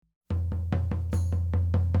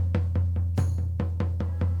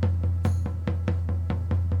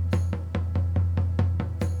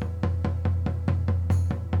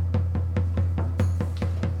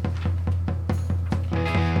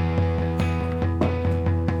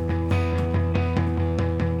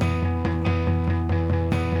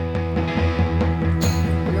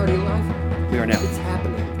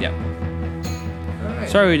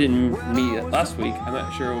Sorry we didn't meet last week. I'm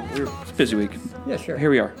not sure. It's a busy week. Yeah, sure. Here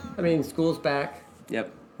we are. I mean, school's back.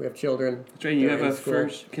 Yep. We have children. That's right. You They're have in a school.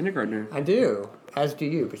 first kindergartner. I do, as do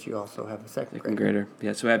you, but you also have a second Grader.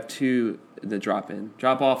 Yeah, so I have two in the drop-in.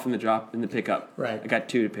 Drop off and the pickup. Right. I got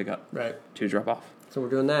two to pick up. Right. Two to drop off. So we're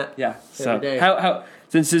doing that. Yeah. So every day. how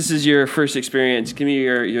since this is your first experience, give me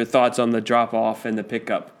your thoughts on the drop off and the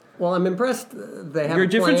pickup. Well, I'm impressed. They have You're a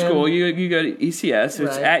different plan. school. You go to ECS.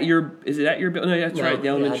 It's Right. at your. Is it at your building? No, that's right. The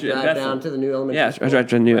elementary. Yeah, I drive down to the new elementary Yeah, school.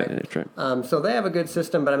 that's right. That's right. So they have a good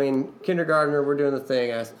system, but I mean, kindergartner, we're doing the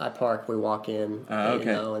thing. I park, we walk in,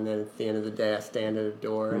 Okay. and then at the end of the day, I stand at a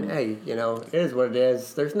door, and hey, it is what it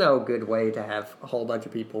is. There's no good way to have a whole bunch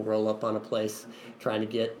of people roll up on a place trying to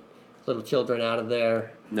get little children out of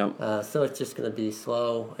there. No. So it's just going to be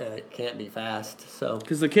slow, and it can't be fast. So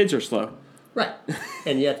Because the kids are slow. right,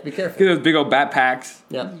 and you have to be careful. Get those big old backpacks.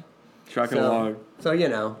 Yep. Trucking along. So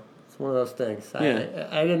it's one of those things. Yeah.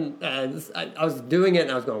 I didn't. I was doing it,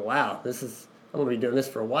 and I was going, "Wow, I'm going to be doing this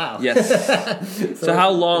for a while." Yes. so how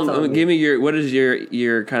long? it's on Give me what is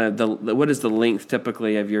your kind of what is the length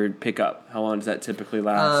typically of your pickup? How long does that typically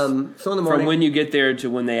last? So in the morning, from when you get there to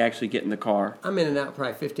when they actually get in the car. I'm in and out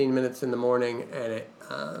probably 15 minutes in the morning, and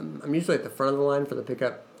I'm usually at the front of the line for the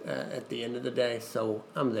pickup at the end of the day. So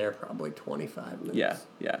I'm there probably 25 minutes.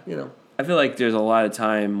 Yeah. I feel like there's a lot of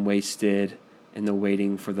time wasted in the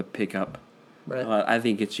waiting for the pickup. Right. I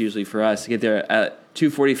think it's usually for us to get there at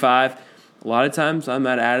 2:45. A lot of times I'm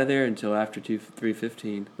not out of there until after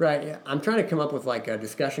 3:15. Right. Yeah. I'm trying to come up with like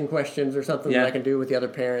discussion questions or something that I can do with the other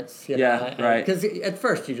parents. Right. Because at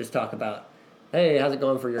first you just talk about, hey, how's it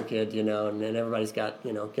going for your kid? And then everybody's got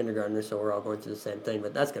kindergartners, so we're all going through the same thing.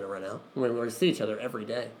 But that's going to run out. We're going to see each other every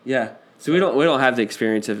day. Yeah. So we don't have the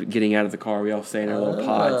experience of getting out of the car. We all stay in our little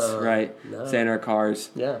pods, right? No. Stay in our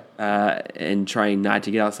cars. Yeah. And trying not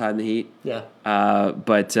to get outside in the heat. Yeah.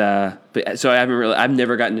 But so I've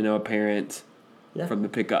never gotten to know a parent from the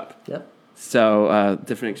pickup. Yep. So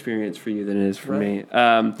different experience for you than it is for me.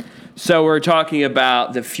 So we're talking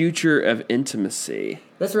about the future of intimacy.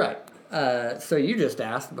 That's right. So you just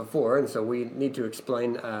asked before, and so we need to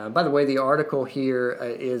explain. By the way, the article here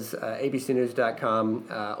is abcnews.com.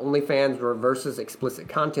 OnlyFans reverses explicit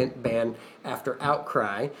content ban after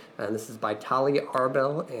outcry. And this is by Talia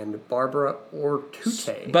Arbel and Barbara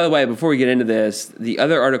Ortute. By the way, before we get into this, the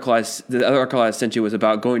other article I sent you was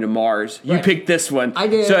about going to Mars. You picked this one. I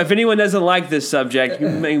did. So if anyone doesn't like this subject, you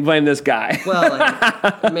may blame this guy.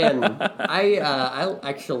 Well, man, I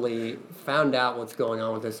actually found out what's going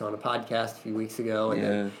on with this on a podcast a few weeks ago.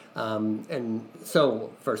 And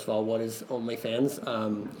so, first of all, what is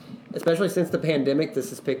OnlyFans? Especially since the pandemic, this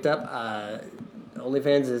has picked up.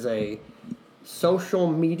 OnlyFans is a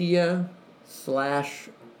social media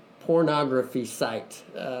 / pornography site,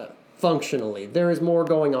 functionally. There is more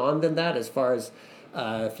going on than that as far as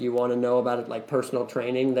if you want to know about it, like personal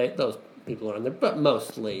training, those people are in there. But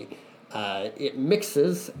mostly, it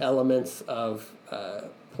mixes elements of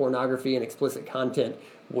pornography and explicit content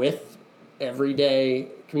with everyday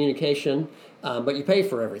communication, but you pay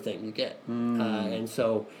for everything you get. And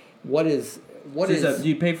so, do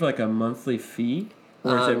you pay for like a monthly fee,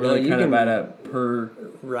 or is it really kind of about a per?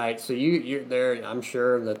 Right. So you're there. I'm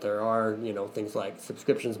sure that there are things like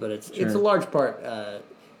subscriptions, but it's a large part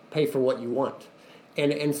pay for what you want.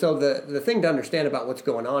 And so the thing to understand about what's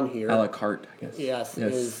going on here, a la carte, I guess. Yes,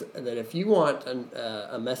 is that if you want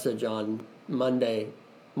a message on Monday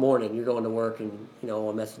morning, you're going to work, and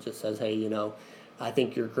a message that says, hey, I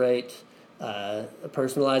think you're great, a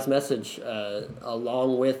personalized message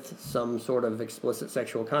along with some sort of explicit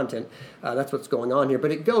sexual content. That's what's going on here,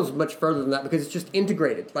 but it goes much further than that because it's just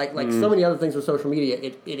integrated. Like so many other things with social media,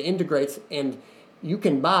 it integrates, and you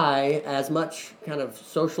can buy as much kind of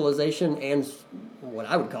socialization and what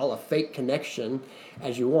I would call a fake connection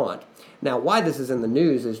as you want. Now, why this is in the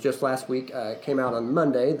news is just last week came out on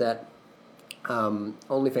Monday that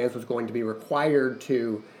OnlyFans was going to be required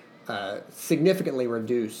to significantly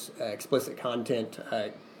reduce explicit content,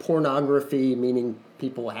 pornography, meaning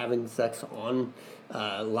people having sex on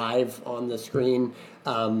live on the screen,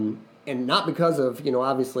 and not because of,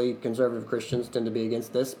 obviously conservative Christians tend to be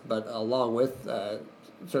against this, but along with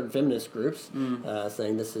certain feminist groups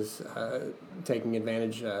saying this is taking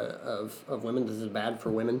advantage of women, this is bad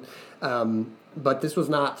for women. But this was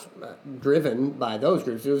not driven by those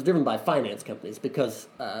groups. It was driven by finance companies because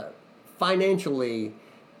financially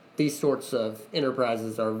these sorts of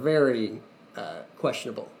enterprises are very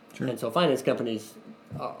questionable. Sure. And so finance companies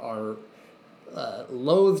are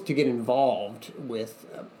loath to get involved with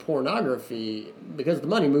pornography because the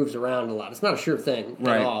money moves around a lot. It's not a sure thing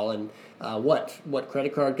at all, and what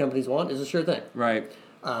credit card companies want is a sure thing. Right.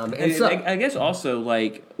 And so, I guess also,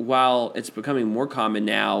 like, while it's becoming more common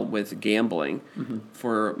now with gambling,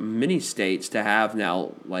 for many states to have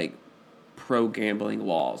now, like, pro-gambling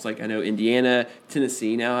laws. Like, I know Indiana,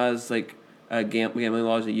 Tennessee now has, like, gambling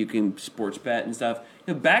laws that you can sports bet and stuff.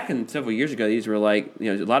 You know, back in several years ago, these were, like,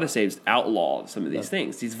 you know, a lot of states outlawed some of these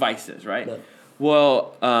things, these vices, right? Yeah.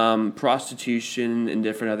 Well, prostitution and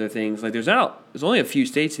different other things. Like, there's only a few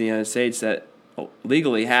states in the United States that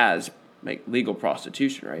legally has like legal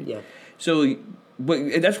prostitution, right? Yeah. So,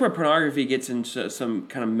 but that's where pornography gets into some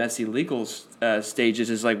kind of messy legal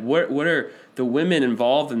stages. Is like, what are the women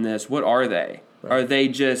involved in this? What are they? Right. Are they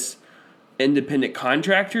just independent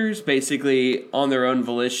contractors, basically on their own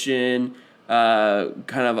volition? Kind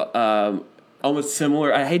of almost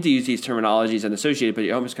similar. I hate to use these terminologies and associated, but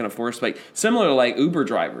you're almost kind of forced, like similar to like Uber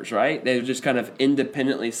drivers, right? They're just kind of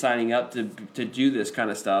independently signing up to do this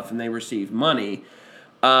kind of stuff, and they receive money.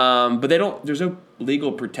 But they don't. There's no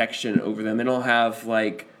legal protection over them. They don't have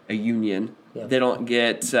like a union. Yeah. They don't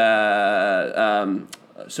get so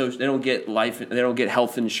they don't get life. They don't get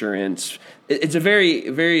health insurance. It's a very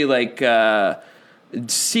very like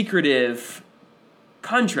secretive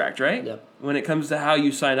contract, right? Yep. When it comes to how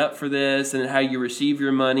you sign up for this and how you receive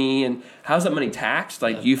your money and how's that money taxed?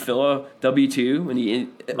 Like you fill a W-2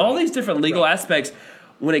 and all these different legal aspects.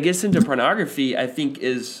 When it gets into pornography, I think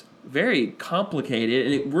is very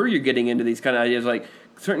complicated, and where you're getting into these kind of ideas, like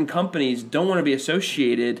certain companies don't want to be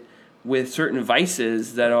associated with certain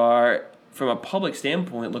vices that are, from a public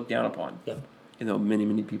standpoint, looked down upon. Yeah. You know,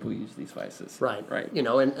 many people use these vices. Right. Right. You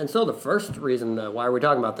know, and so the first reason why we're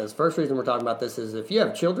talking about this, first reason we're talking about this is if you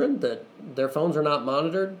have children that their phones are not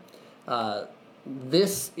monitored,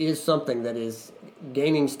 this is something that is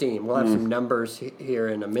gaining steam. We'll have some numbers here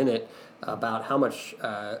in a minute about how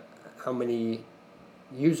many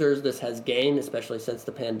users this has gained, especially since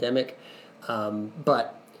the pandemic.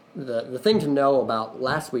 But the thing to know about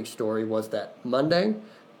last week's story was that Monday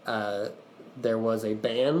there was a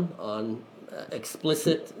ban on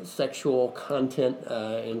explicit sexual content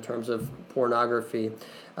in terms of pornography.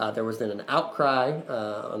 There was then an outcry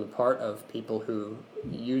on the part of people who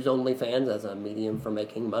use OnlyFans as a medium for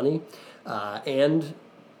making money. And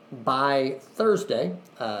by Thursday,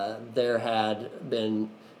 there had been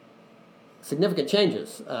significant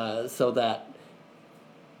changes so that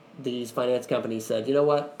these finance companies said, you know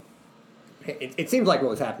what, it seems like what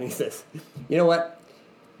was happening is this, you know what,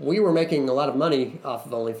 we were making a lot of money off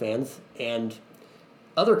of OnlyFans, and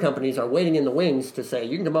other companies are waiting in the wings to say,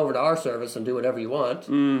 you can come over to our service and do whatever you want,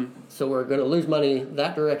 so we're going to lose money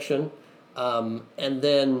that direction. And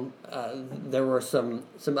then there were some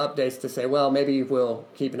updates to say, well, maybe we'll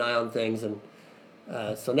keep an eye on things, and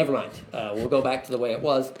so never mind. We'll go back to the way it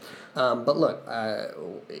was. But look,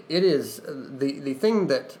 it is the thing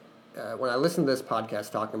that when I listen to this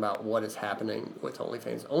podcast talking about what is happening with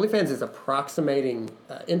OnlyFans, OnlyFans is approximating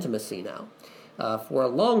intimacy now. For a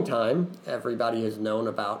long time, everybody has known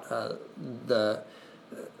about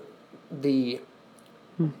the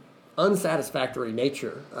unsatisfactory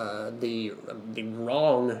nature, the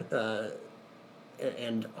wrong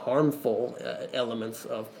and harmful elements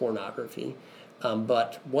of pornography.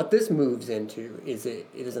 But what this moves into is it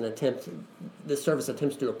is an attempt. This service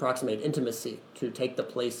attempts to approximate intimacy, to take the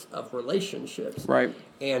place of relationships. Right.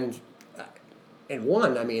 And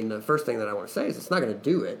one, I mean, the first thing that I want to say is it's not going to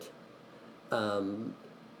do it. I'm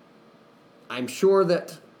sure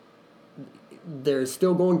that there's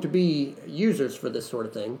still going to be users for this sort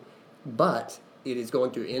of thing, but it is going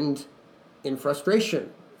to end in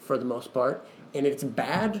frustration for the most part, and it's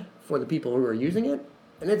bad for the people who are using it.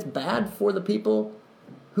 And it's bad for the people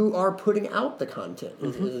who are putting out the content.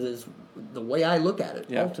 Is the way I look at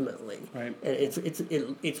it ultimately. Right.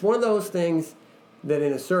 And it's one of those things that,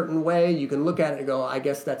 in a certain way, you can look at it and go, "I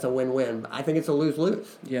guess that's a win-win." But I think it's a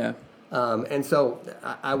lose-lose. Yeah. And so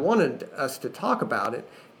I wanted us to talk about it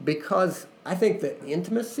because I think that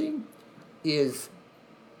intimacy is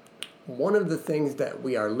one of the things that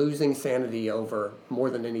we are losing sanity over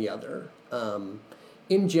more than any other.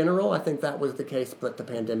 In general, I think that was the case, but the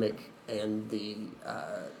pandemic and the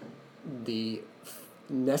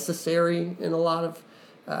necessary, in a lot of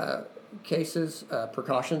cases,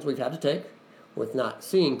 precautions we've had to take with not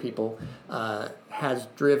seeing people has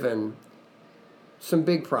driven some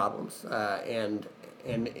big problems. And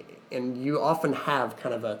you often have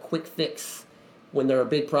kind of a quick fix. When there are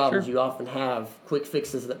big problems, you often have quick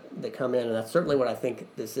fixes that come in, and that's certainly what I think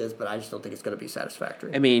this is, but I just don't think it's going to be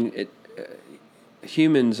satisfactory. I mean,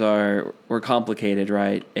 we're complicated,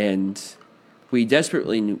 right? And we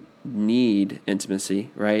desperately need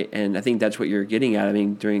intimacy, right? And I think that's what you're getting at. I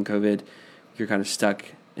mean, during COVID, you're kind of stuck,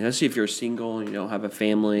 and especially if you're single and you don't have a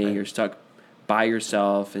family, right. You're stuck by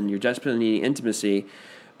yourself and you're desperately needing intimacy.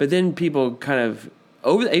 But then people kind of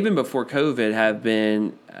even before COVID have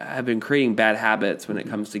been creating bad habits when it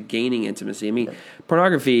comes to gaining intimacy. I mean,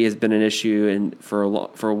 pornography has been an issue for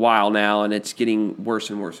a while now, and it's getting worse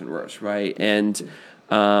and worse and worse, right? And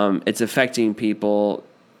it's affecting people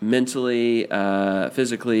mentally,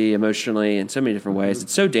 physically, emotionally, in so many different ways.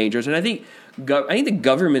 It's so dangerous, and I think the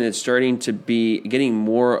government is starting to be getting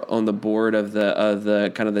more on the board of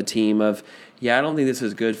the kind of the team of, I don't think this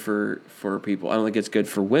is good for people. I don't think it's good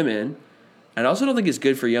for women. And I also don't think it's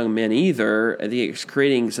good for young men either. I think it's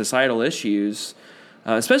creating societal issues,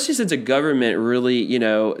 especially since the government really,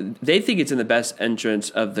 they think it's in the best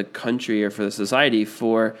interest of the country or for the society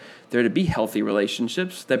for there to be healthy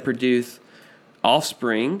relationships that produce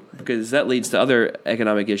offspring, because that leads to other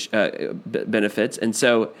economic benefits. And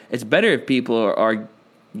so it's better if people are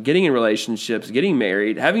getting in relationships, getting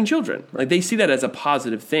married, having children. Like, they see that as a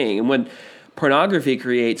positive thing. And when pornography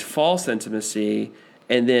creates false intimacy,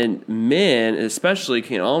 and then men especially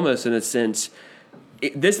can almost, in a sense,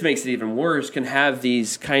 this makes it even worse, can have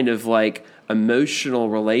these kind of like emotional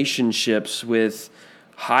relationships with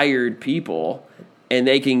hired people, and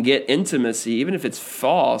they can get intimacy, even if it's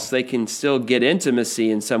false, they can still get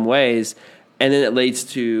intimacy in some ways, and then it leads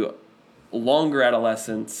to longer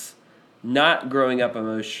adolescence, not growing up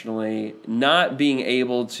emotionally, not being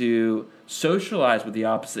able to socialize with the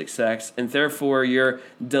opposite sex, and therefore you're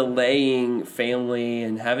delaying family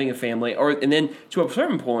and having a family, and then to a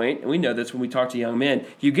certain point, and we know this when we talk to young men,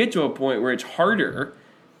 you get to a point where it's harder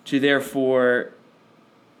to therefore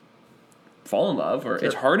fall in love, or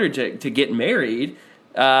it's harder to get married,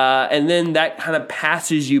 and then that kind of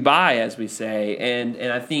passes you by, as we say, and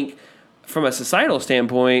I think from a societal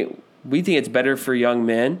standpoint, we think it's better for young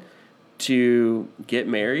men to get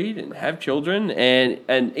married and have children,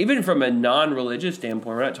 and even from a non-religious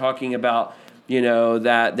standpoint, we're not talking about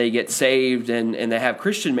that they get saved and they have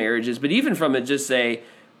Christian marriages, but even from just a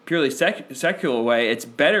purely secular way, it's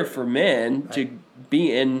better for men to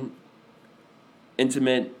be in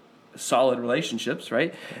intimate, solid relationships,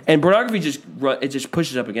 right? And pornography just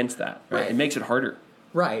pushes up against that, right? It makes it harder.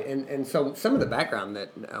 Right, and so some of the background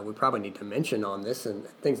that we probably need to mention on this, and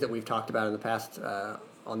things that we've talked about in the past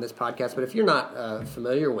on this podcast, but if you're not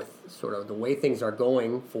familiar with sort of the way things are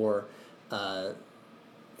going for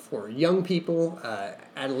young people,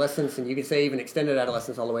 adolescents, and you could say even extended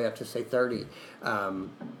adolescence all the way up to, say, 30,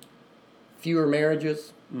 fewer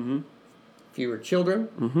marriages, fewer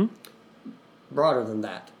children, broader than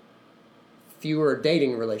that, fewer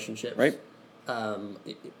dating relationships. Right.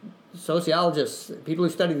 Sociologists, people who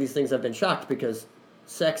study these things have been shocked because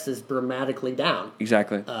sex is dramatically down.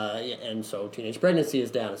 Exactly. And so teenage pregnancy is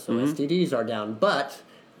down, so STDs are down. But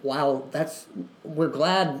while we're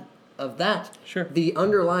glad of that, sure, the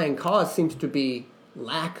underlying cause seems to be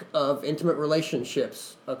lack of intimate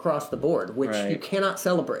relationships across the board, which you cannot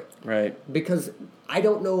celebrate. Right. Because I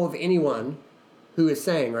don't know of anyone who is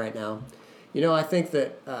saying right now, I think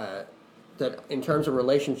that that in terms of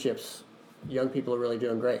relationships, young people are really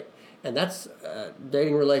doing great. And that's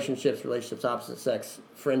dating relationships opposite sex,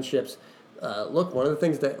 friendships. Look, one of the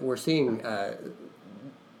things that we're seeing,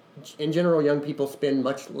 in general, young people spend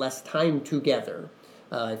much less time together.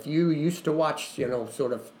 If you used to watch,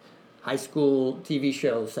 sort of high school TV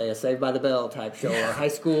shows, say a Saved by the Bell type show, or high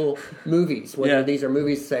school movies, whether these are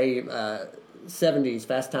movies, say, 70s,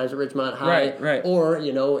 Fast Times at Ridgemont High, or,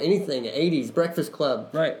 anything, 80s, Breakfast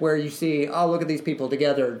Club, where you see, look at these people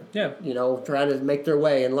together, trying to make their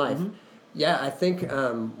way in life. Yeah, I think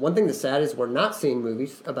one thing that's sad is we're not seeing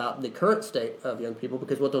movies about the current state of young people,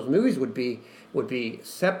 because what those movies would be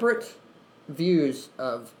separate views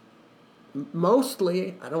of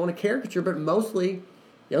mostly, I don't want to caricature, but mostly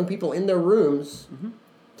young people in their rooms,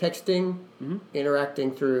 texting,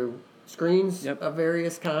 interacting through screens of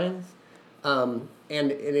various kinds. And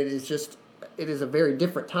it is a very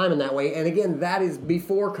different time in that way. And again, that is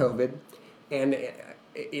before COVID. And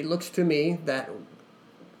it looks to me that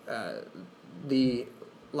the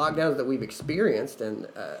lockdowns that we've experienced and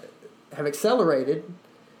have accelerated,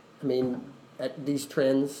 at these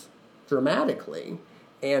trends dramatically.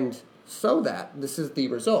 And so that this is the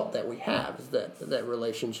result that we have, is that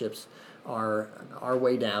relationships are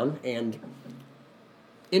way down and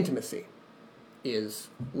intimacy is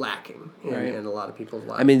lacking in a lot of people's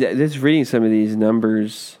lives. Just reading some of these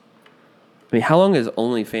numbers, how long has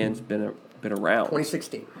OnlyFans been around?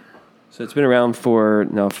 2016. So it's been around for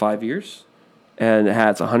 5 years, and it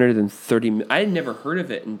has 130. I had never heard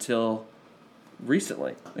of it until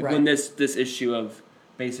recently, when this issue of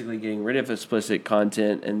basically getting rid of explicit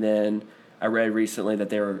content, and then I read recently that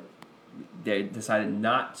they decided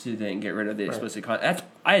not to then get rid of the explicit content.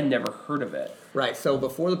 I had never heard of it. Right. So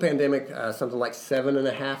before the pandemic, something like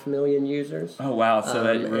 7.5 million users. Oh wow! So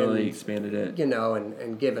that really expanded it.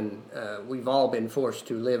 And given we've all been forced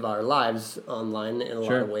to live our lives online in a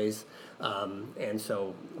lot of ways, and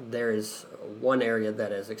so there is one area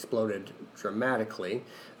that has exploded dramatically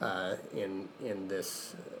in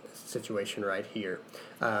this situation right here.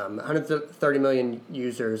 130 million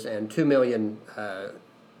users and 2 million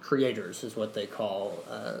creators is what they call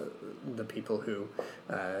the people who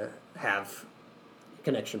have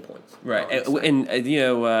connection points. Right. And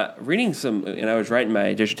reading some, and I was writing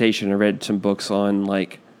my dissertation, I read some books on,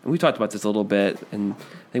 and we talked about this a little bit, and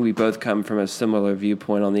I think we both come from a similar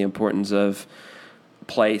viewpoint on the importance of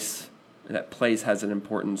place. That place has an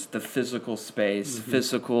importance, the physical space,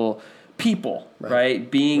 physical people, right?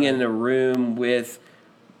 Being in a room with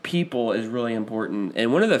people is really important.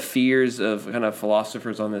 And one of the fears of kind of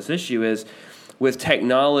philosophers on this issue is with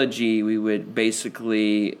technology, we would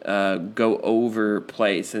basically go over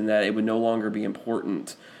place and that it would no longer be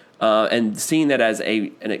important. And seeing that as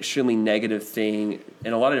an extremely negative thing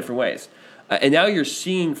in a lot of different ways. And now you're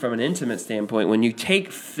seeing from an intimate standpoint, when you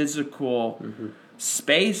take physical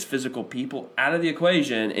space, physical people out of the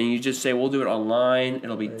equation, and you just say, we'll do it online,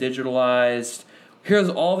 it'll be digitalized. Here's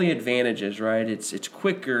all the advantages, right? It's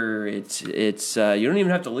quicker. It's you don't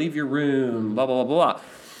even have to leave your room. Blah blah blah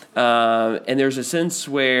blah. And there's a sense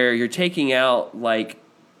where you're taking out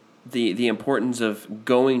the importance of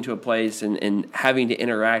going to a place and having to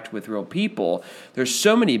interact with real people. There's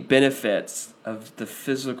so many benefits of the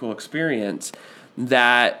physical experience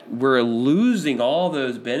that we're losing all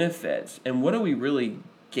those benefits. And what are we really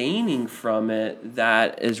gaining from it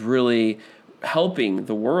that is really helping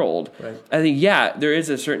the world? Right. I think, there is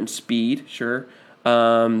a certain speed, sure.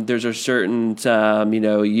 There's a certain,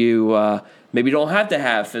 you maybe don't have to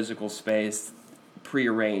have physical space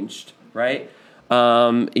prearranged, right?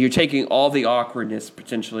 You're taking all the awkwardness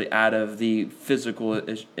potentially out of the physical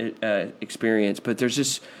experience, but there's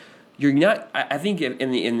just, you're not, I think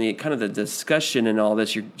in the kind of the discussion and all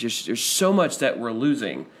this, there's so much that we're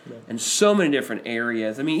losing in so many different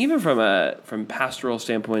areas. I mean, even from pastoral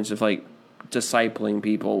standpoints of discipling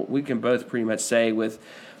people, we can both pretty much say with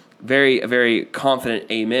a very confident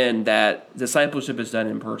amen that discipleship is done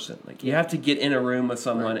in person. You have to get in a room with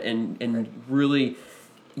someone and really,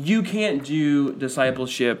 you can't do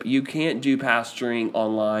discipleship, you can't do pastoring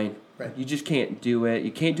online. Right. You just can't do it.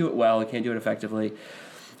 You can't do it well. You can't do it effectively.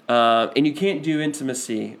 And you can't do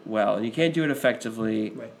intimacy well, and you can't do it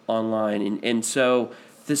effectively online. And so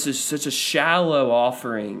this is such a shallow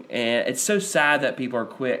offering, and it's so sad that people are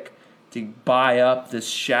quick to buy up this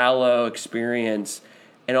shallow experience,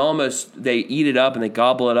 and almost they eat it up and they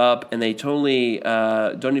gobble it up, and they totally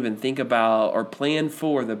don't even think about or plan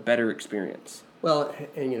for the better experience. Well,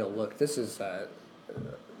 and look, this is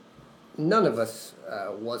none of us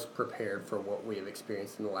was prepared for what we have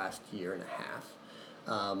experienced in the last year and a half.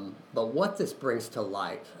 But what this brings to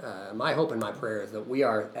light, my hope and my prayer is that we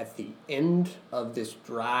are at the end of this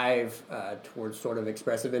drive towards sort of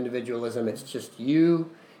expressive individualism. It's just you,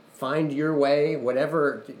 find your way,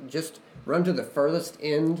 whatever, just run to the furthest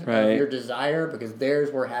end of your desire, because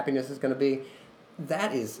there's where happiness is going to be.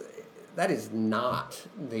 That is not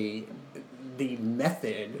the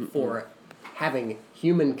method for having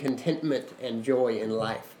human contentment and joy in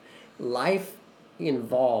life. Life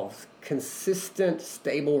involves consistent,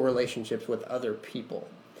 stable relationships with other people.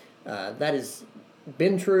 That has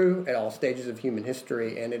been true at all stages of human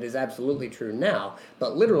history, and it is absolutely true now.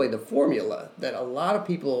 But literally the formula that a lot of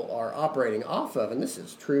people are operating off of, and this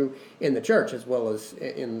is true in the church as well as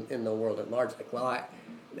in the world at large,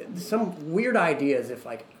 some weird ideas if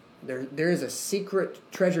there is a secret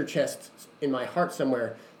treasure chest in my heart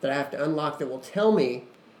somewhere that I have to unlock that will tell me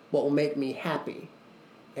what will make me happy.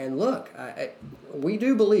 And look, we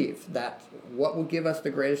do believe that what will give us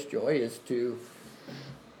the greatest joy is to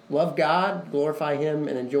love God, glorify Him,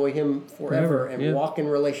 and enjoy Him forever, and walk in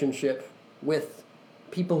relationship with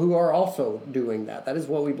people who are also doing that. That is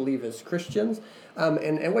what we believe as Christians.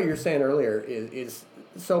 And what you're saying earlier is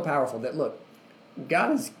so powerful that, look,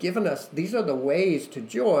 God has given us, these are the ways to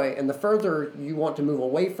joy, and the further you want to move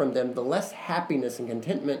away from them, the less happiness and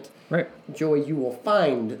contentment, joy you will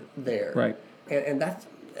find there. Right. And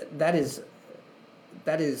that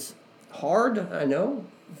is hard, I know,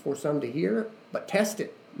 for some to hear, but test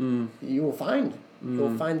it. You will find.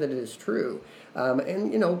 You'll find that it is true.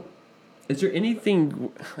 And Is there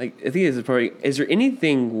anything like I think this is probably is there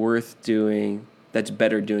anything worth doing that's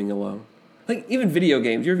better doing alone? Like even video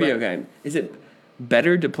games, your video game. Is it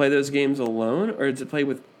better to play those games alone or is it play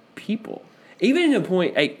with people? Even to a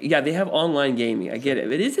point, they have online gaming. I get it,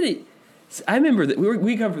 but isn't it? I remember that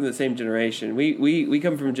we come from the same generation. We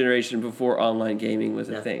come from a generation before online gaming was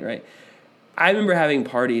a thing, right? I remember having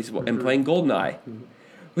parties and playing GoldenEye. Mm-hmm.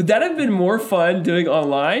 Would that have been more fun doing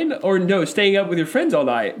online or no, staying up with your friends all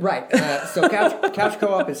night? Right. So couch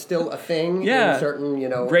co-op is still a thing in certain,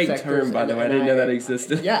 great sectors. Term, by the way. I didn't know that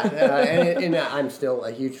existed. Yeah, and I'm still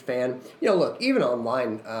a huge fan. Look, even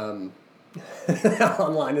online,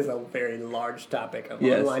 online is a very large topic of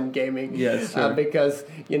online gaming. Yes, sure. Because,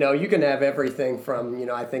 you can have everything from,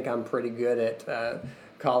 I think I'm pretty good at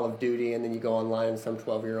Call of Duty, and then you go online and some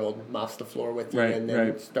 12-year-old mops the floor with you and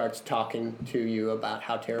then starts talking to you about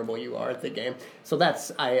how terrible you are at the game. So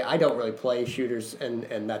that's, I don't really play shooters,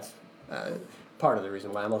 and that's part of the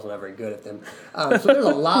reason why I'm also not very good at them. So there's a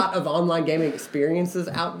lot of online gaming experiences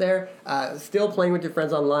out there. Still playing with your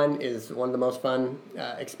friends online is one of the most fun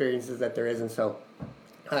experiences that there is, and so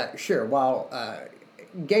sure, while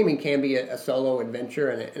gaming can be a solo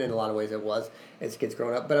adventure, and in a lot of ways it was as kids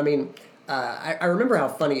growing up, but I mean, I remember how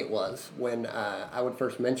funny it was when I would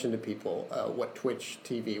first mention to people what Twitch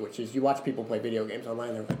TV, which is you watch people play video games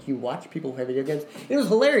online. They're like, you watch people play video games? And it was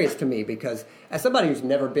hilarious to me because as somebody who's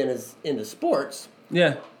never been as into sports,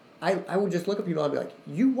 I would just look at people and be like,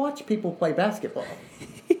 you watch people play basketball.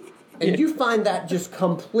 And you find that just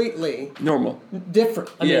completely normal, different.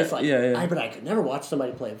 I mean, it's like, but I could never watch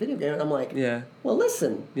somebody play a video game. And I'm like, well,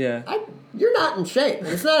 listen, you're not in shape.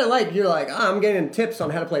 It's not like you're like, I'm getting tips on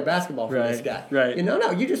how to play basketball from this guy. Right. No,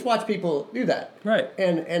 you just watch people do that. Right.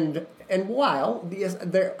 And while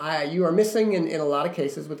you are missing in a lot of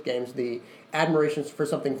cases with games the admiration for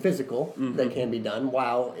something physical that can be done,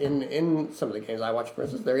 while in some of the games I watch, for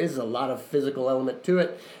instance, there is a lot of physical element to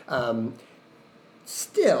it.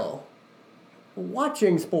 Still,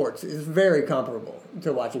 watching sports is very comparable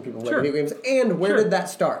to watching people play video games. And where did that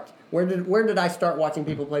start? Where did I start watching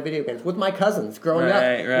people play video games? With my cousins growing up,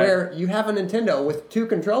 where you have a Nintendo with 2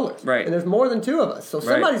 controllers, and there's more than 2 of us, so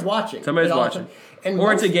somebody's watching. Somebody's watching.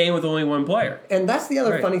 Or it's a game with only one player. And that's the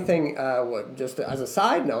other funny thing, just as a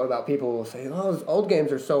side note about people who will say, oh, those old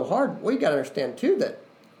games are so hard. Well, you got to understand, too, that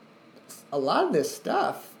a lot of this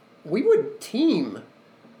stuff, we would team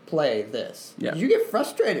play this. Yeah. You get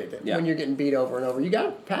frustrated when you're getting beat over and over. You got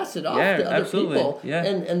to pass it off to other people. Yeah.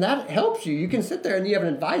 And that helps you. You can sit there and you have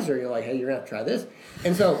an advisor. You're like, hey, you're going to have to try this.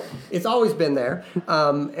 And so it's always been there.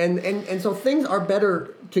 And so things are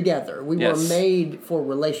better together. We were made for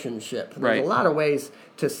relationship. There's a lot of ways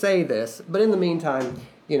to say this. But in the meantime,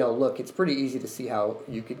 look, it's pretty easy to see how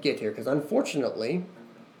you could get here. Because unfortunately,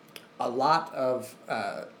 a lot of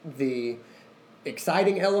the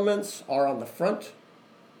exciting elements are on the front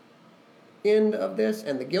end of this,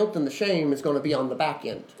 and the guilt and the shame is going to be on the back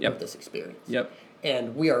end of this experience.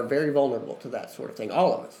 And we are very vulnerable to that sort of thing,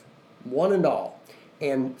 all of us, one and all.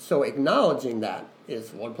 And so acknowledging that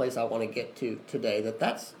is one place I want to get to today,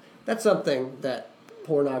 that's something that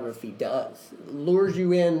pornography does. It lures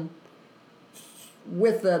you in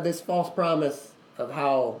with this false promise of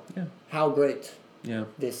how great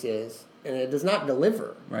this is, and it does not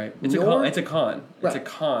deliver. Right. It's a con. It's a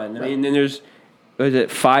con. I mean, then there's was it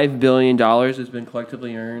 $5 billion has been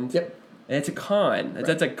collectively earned? Yep. And it's a con.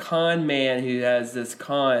 That's a con man who has this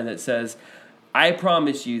con that says, I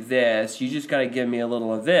promise you this, you just got to give me a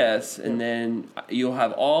little of this, and then you'll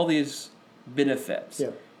have all these benefits.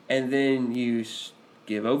 Yep. And then you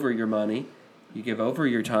give over your money, you give over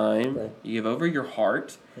your time, you give over your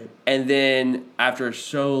heart, and then after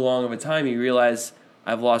so long of a time, you realize,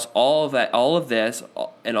 I've lost all of that, all of this,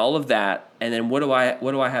 and all of that, and then what do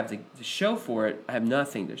I have to show for it? I have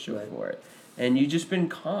nothing to show for it, and you've just been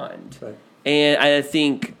conned. And I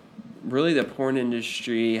think really the porn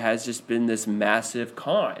industry has just been this massive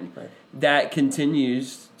con that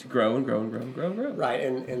continues to grow and grow and grow and grow and grow. Right,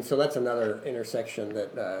 and so that's another intersection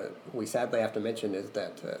that we sadly have to mention is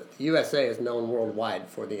that the USA is known worldwide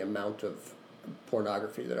for the amount of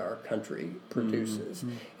pornography that our country produces.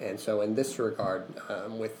 And so in this regard,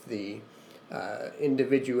 with the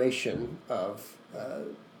individuation of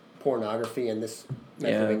pornography and this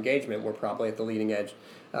method of engagement, we're probably at the leading edge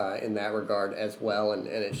in that regard as well. And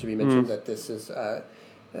it should be mentioned that this is,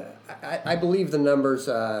 I believe the numbers,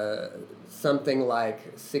 something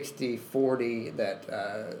like 60-40, that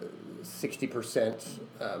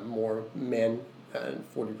 60% more men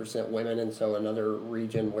 40% women, and so another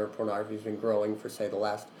region where pornography has been growing for, say, the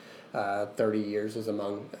last 30 years is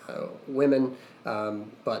among women.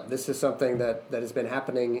 But this is something that has been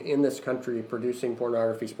happening in this country, producing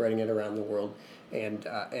pornography, spreading it around the world. And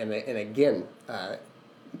again,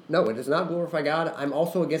 no, it does not glorify God. I'm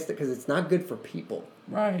also against it because it's not good for people.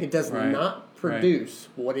 Right. It does not produce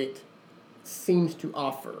what it seems to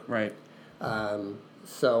offer. Right.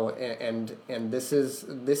 So and this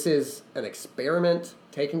is an experiment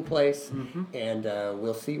taking place, and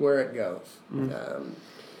we'll see where it goes.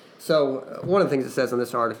 So one of the things it says in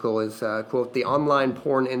this article is, quote, the online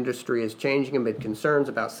porn industry is changing amid concerns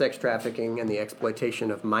about sex trafficking and the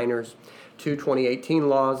exploitation of minors. Two 2018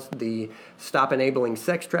 laws, the Stop Enabling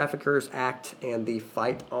Sex Traffickers Act and the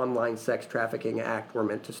Fight Online Sex Trafficking Act, were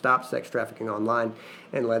meant to stop sex trafficking online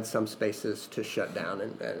and led some spaces to shut down.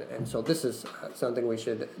 And so this is something we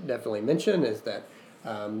should definitely mention, is that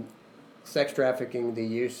sex trafficking, the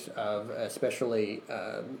use of especially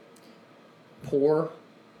poor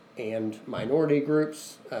and minority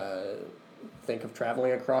groups, think of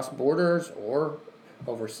traveling across borders or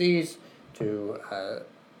overseas to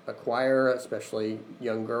acquire, especially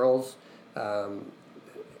young girls and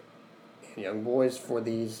young boys, for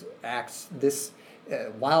these acts. This,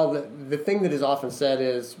 while the thing that is often said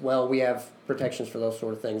is, well, we have protections for those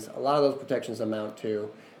sort of things, a lot of those protections amount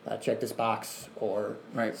to check this box or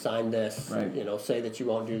sign this, say that you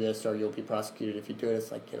won't do this or you'll be prosecuted if you do it.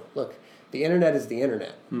 It's like, look, the internet is the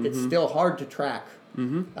internet. It's still hard to track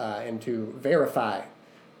and to verify.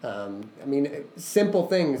 Simple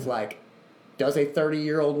things like, does a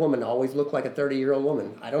 30-year-old woman always look like a 30-year-old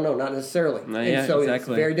woman? I don't know, not necessarily. And so it's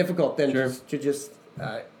very difficult then to just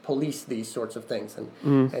police these sorts of things.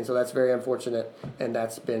 And so that's very unfortunate, and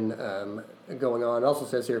that's been going on. It also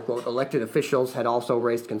says here, quote, elected officials had also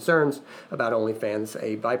raised concerns about OnlyFans.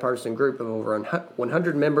 A bipartisan group of over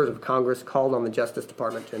 100 members of Congress called on the Justice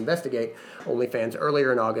Department to investigate OnlyFans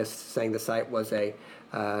earlier in August, saying the site was a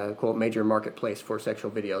quote, major marketplace for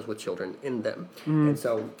sexual videos with children in them. And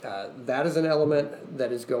so that is an element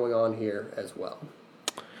that is going on here as well.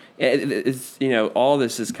 It's, all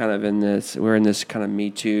this is kind of we're in this kind of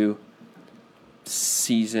Me Too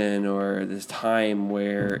season, or this time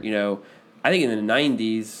where, I think in the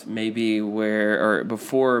 90s maybe, or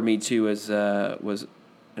before Me Too was an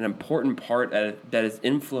important part that is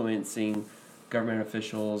influencing government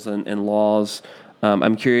officials and laws.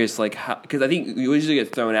 I'm curious, how, because I think you usually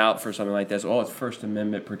get thrown out for something like this. Oh, it's First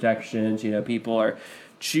Amendment protections. People are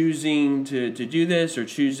choosing to do this or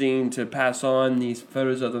choosing to pass on these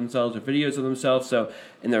photos of themselves or videos of themselves. So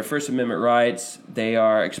in their First Amendment rights, they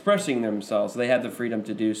are expressing themselves. They have the freedom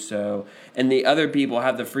to do so. And the other people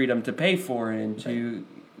have the freedom to pay for it and to,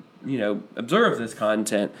 observe this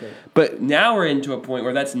content. Right. But now we're into a point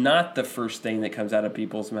where that's not the first thing that comes out of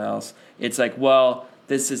people's mouths. It's like, well,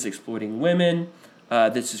 this is exploiting women.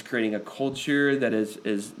 This is creating a culture that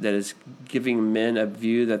is giving men a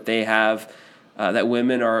view that they have, that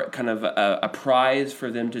women are kind of a prize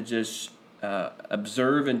for them to just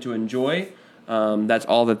observe and to enjoy. That's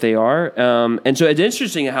all that they are. And so it's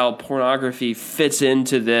interesting how pornography fits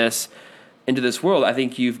into this world. I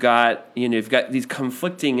think you've got these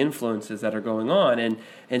conflicting influences that are going on,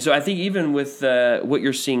 and so I think even with what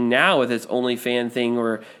you're seeing now with this OnlyFans thing,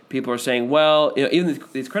 where people are saying, well, even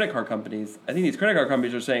these credit card companies, I think these credit card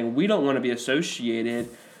companies are saying we don't want to be associated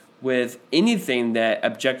with anything that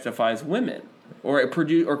objectifies women or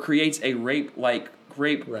creates a rape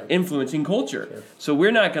influencing culture. Sure. So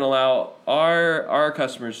we're not going to allow our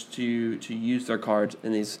customers to use their cards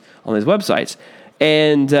on these websites.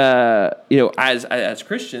 And as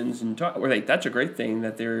Christians, we're like, that's a great thing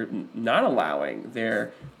that they're not allowing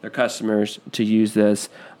their customers to use this.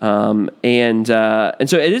 And so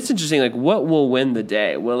it is interesting. Like, what will win the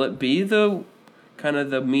day? Will it be the kind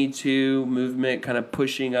of the Me Too movement kind of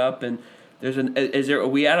pushing up? And are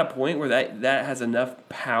we at a point where that has enough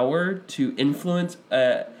power to influence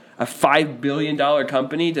a $5 billion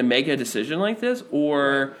company to make a decision like this?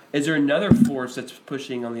 Or is there another force that's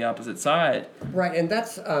pushing on the opposite side? Right, and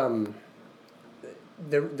that's the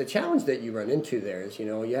challenge that you run into there is,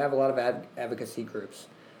 you have a lot of advocacy groups.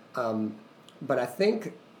 But I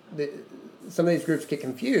think that some of these groups get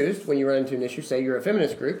confused when you run into an issue. Say you're a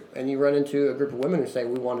feminist group, and you run into a group of women who say,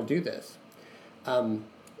 we want to do this.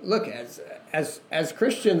 Look, as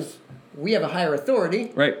Christians, we have a higher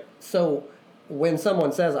authority. Right. So when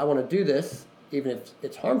someone says, I want to do this, even if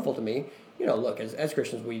it's harmful to me, look, as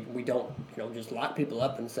Christians, we don't, just lock people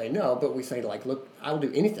up and say no, but we say, look, I will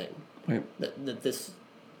do anything that this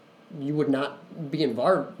you would not be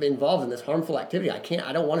involved in this harmful activity.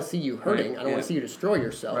 I don't want to see you hurting. Right, I don't want to see you destroy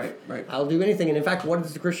yourself. Right. I'll do anything. And in fact, what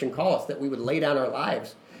does the Christian call us? That we would lay down our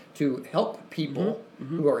lives to help people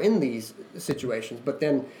who are in these situations. But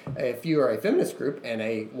then if you are a feminist group and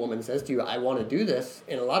a woman says to you, I want to do this,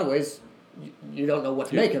 in a lot of ways, you don't know what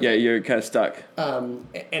to make of it. Yeah, you're kind of stuck.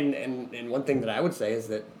 And one thing that I would say is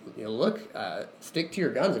that, look, stick to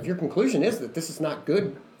your guns. If your conclusion is that this is not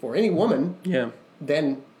good for any woman,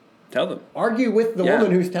 then tell them. Argue with the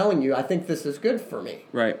woman who's telling you, I think this is good for me.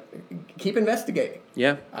 Right. Keep investigating.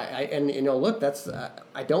 Yeah. Look, that's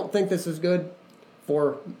I don't think this is good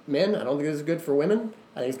for men. I don't think this is good for women.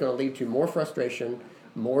 I think it's going to lead to more frustration,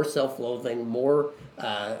 more self-loathing, more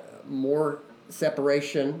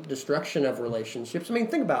separation, destruction of relationships. I mean,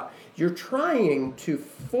 think about it. You're trying to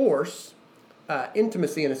force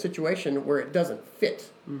intimacy in a situation where it doesn't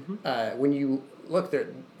fit. When you look,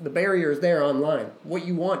 the barrier is there online. What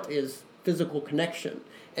you want is physical connection.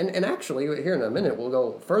 And actually, here in a minute, we'll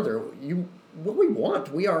go further. What we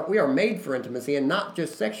want, we are made for intimacy and not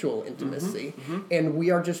just sexual intimacy. And we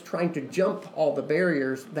are just trying to jump all the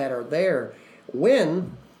barriers that are there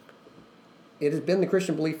when it has been the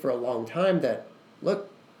Christian belief for a long time that,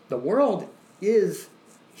 look, the world is,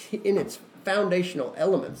 in its foundational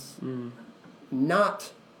elements,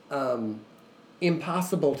 not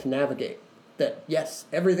impossible to navigate. That, yes,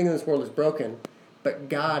 everything in this world is broken, but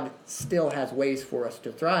God still has ways for us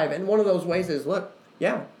to thrive. And one of those ways is, look,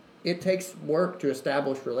 it takes work to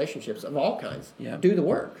establish relationships of all kinds. Yeah. Do the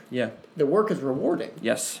work. Yeah. The work is rewarding.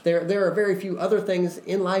 Yes. There are very few other things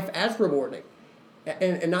in life as rewarding.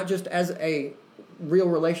 And not just as a real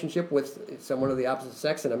relationship with someone of the opposite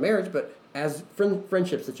sex in a marriage, but as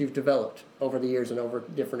friendships that you've developed over the years and over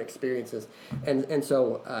different experiences. And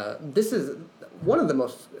so this is one of the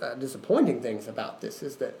most disappointing things about this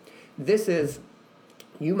is that this is,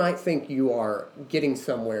 you might think you are getting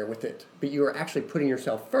somewhere with it, but you are actually putting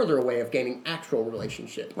yourself further away of gaining actual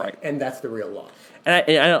relationship. Right. And that's the real loss.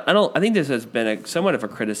 And I think this has been somewhat of a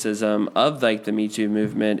criticism of like the Me Too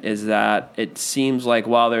movement is that it seems like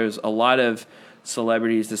while there's a lot of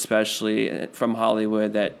celebrities, especially from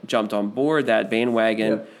Hollywood, that jumped on board that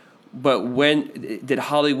bandwagon, but when did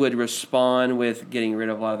Hollywood respond with getting rid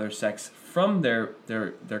of a lot of their sex from their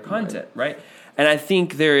content, right? And I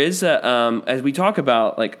think there is as we talk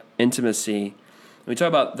about like intimacy, we talk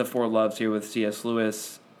about the four loves here with C.S.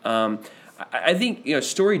 Lewis. I think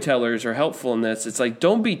storytellers are helpful in this. It's like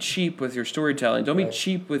don't be cheap with your storytelling. Don't be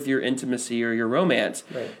cheap with your intimacy or your romance.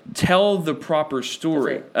 Right. Tell the proper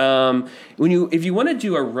story. Right. If you want to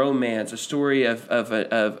do a romance, a story of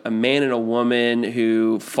a man and a woman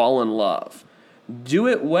who fall in love, do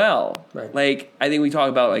it well. Right. Like I think we talk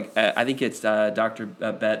about I think it's Dr.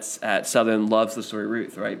 Betts at Southern loves the story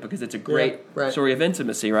Ruth, right? Because it's a great story of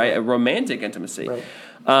intimacy, right? A romantic intimacy. Right.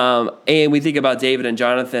 And we think about David and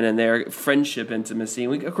Jonathan and their friendship intimacy.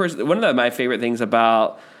 And of course, one of my favorite things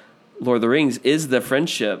about Lord of the Rings is the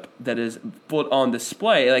friendship that is put on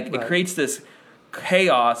display. Like it creates this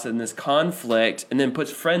chaos and this conflict, and then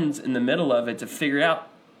puts friends in the middle of it to figure out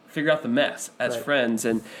the mess as friends.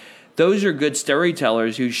 And those are good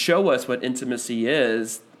storytellers who show us what intimacy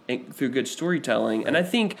is through good storytelling. And I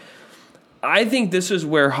think this is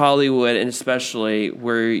where Hollywood, and especially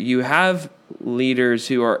where you have leaders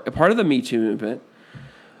who are a part of the Me Too movement,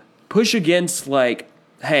 push against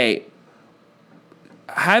hey,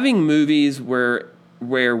 having movies where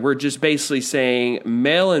we're just basically saying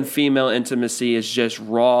male and female intimacy is just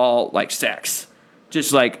raw like sex,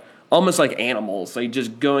 just like almost like animals, like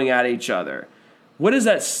just going at each other. What does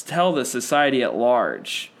that tell the society at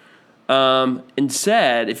large?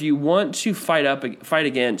 Instead, if you want to fight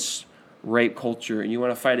against rape culture and you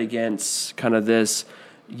want to fight against kind of this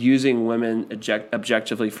using women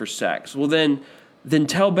objectively for sex, well then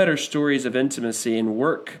tell better stories of intimacy and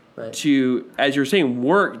work to, as you're saying,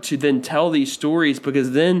 work to then tell these stories,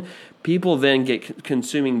 because then people then get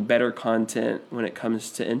consuming better content when it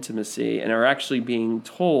comes to intimacy and are actually being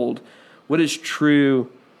told what is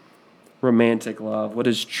true romantic love, what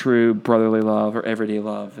is true brotherly love or everyday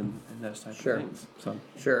love, and those types of things. So.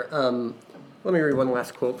 Sure. Let me read one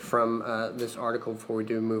last quote from this article before we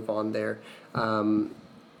do move on there.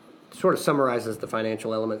 Sort of summarizes the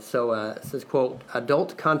financial elements. So it says, quote,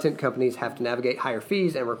 adult content companies have to navigate higher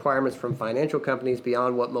fees and requirements from financial companies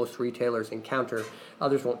beyond what most retailers encounter.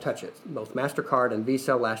 Others won't touch it. Both MasterCard and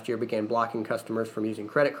Visa last year began blocking customers from using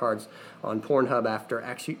credit cards on Pornhub after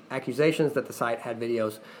accusations that the site had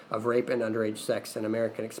videos of rape and underage sex, and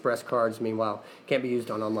American Express cards, meanwhile, can't be used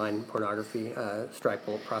on online pornography. Stripe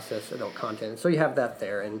won't process adult content. So you have that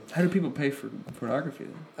there. And how do people pay for pornography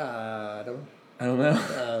then? I don't know. I don't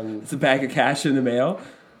know. It's a bag of cash in the mail.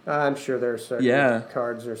 I'm sure there are certain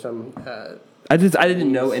cards or some. I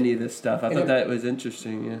didn't know any of this stuff. I thought that was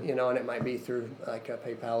interesting. Yeah. You know, and it might be through like a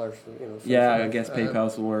PayPal or Yeah, I guess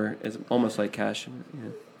PayPal's is almost like cash. Yeah.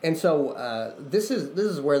 And so this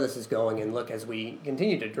is where this is going. And look, as we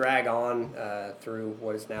continue to drag on through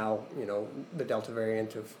what is now the Delta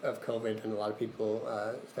variant of COVID, and a lot of people,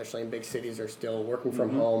 especially in big cities, are still working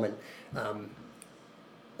from home. And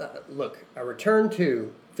look, a return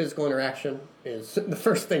to physical interaction is the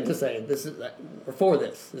first thing to say. We're for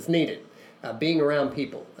this. It's needed. Being around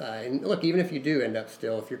people. And look, even if you do end up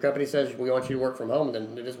still, if your company says we want you to work from home,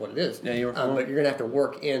 then it is what it is. Yeah, you work from home. But you're going to have to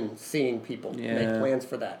work in seeing people, make plans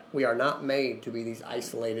for that. We are not made to be these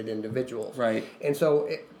isolated individuals. Right. And so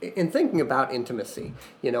in thinking about intimacy,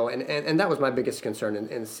 and that was my biggest concern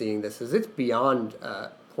in seeing this, is it's beyond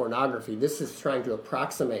pornography. This is trying to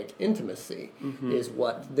approximate intimacy, is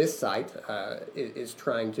what this site is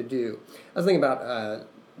trying to do. I was thinking about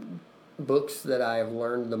books that I have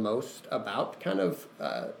learned the most about kind of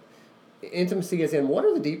intimacy, as in what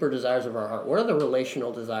are the deeper desires of our heart? What are the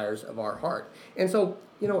relational desires of our heart? And so,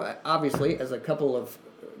 obviously, as a couple of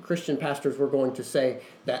Christian pastors, we're going to say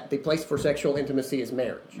that the place for sexual intimacy is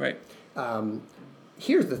marriage. Right.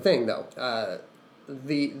 Here's the thing, though.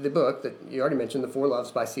 The book that you already mentioned, The Four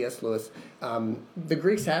Loves by C.S. Lewis, the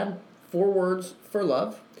Greeks had 4 words for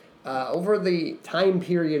love. Over the time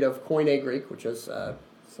period of Koine Greek, which is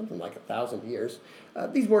something like 1,000 years.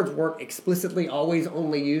 These words weren't explicitly always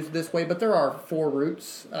only used this way, but there are 4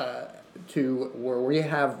 roots to where we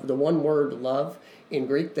have the one word love. In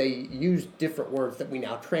Greek, they use different words that we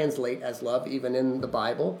now translate as love, even in the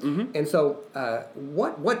Bible. And so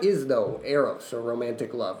what is, though, eros, or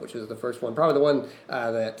romantic love, which is the first one, probably the one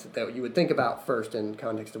that you would think about first in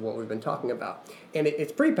context of what we've been talking about. And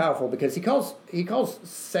it's pretty powerful because he calls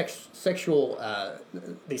sexual,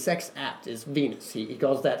 the sex act is Venus. He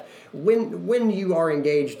calls that when you are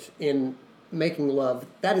engaged in making love,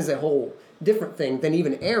 that is a whole different thing than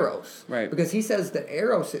even eros. Right. Because he says that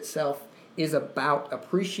eros itself is about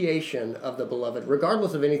appreciation of the beloved,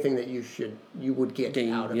 regardless of anything that you would get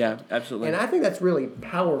out of it. Yeah, absolutely. And I think that's really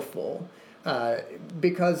powerful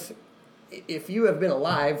because if you have been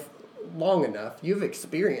alive long enough, you've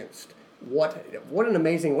experienced what an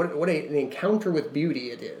amazing, what an encounter with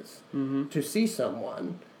beauty it is to see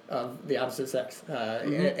someone of the opposite sex,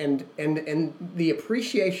 and the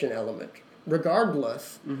appreciation element,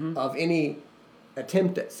 regardless of any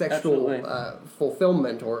attempt at sexual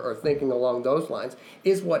fulfillment or thinking along those lines,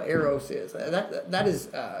 is what eros is. That is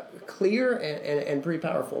clear and pretty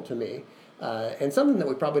powerful to me, and something that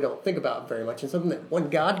we probably don't think about very much, and something that when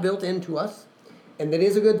God built into us, and that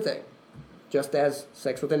is a good thing. Just as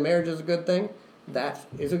sex within marriage is a good thing, that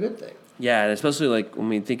is a good thing. Yeah, and especially like when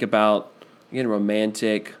we think about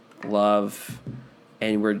romantic love,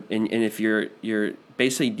 and if you're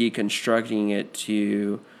basically deconstructing it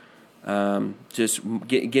to just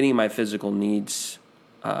getting my physical needs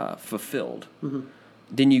fulfilled,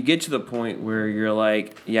 then you get to the point where you're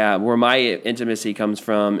like, where my intimacy comes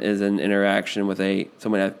from is an interaction with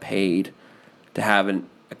someone I've paid to have a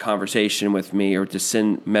conversation with me, or to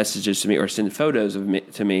send messages to me, or send photos of me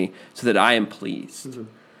to me, so that I am pleased.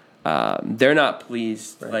 They're not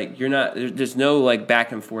pleased. Right. Like, you're not. There's no like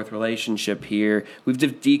back and forth relationship here. We've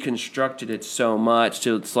just deconstructed it so much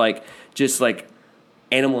till it's like just like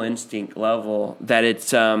animal instinct level that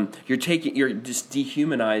it's you're just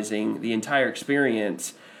dehumanizing the entire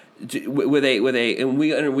experience with a and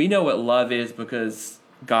we know what love is because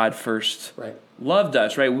God first loved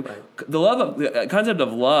us, right? The concept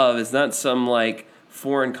of love is not some like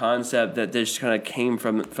foreign concept that just kind of came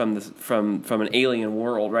from an alien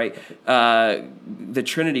world, right? The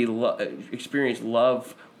Trinity experienced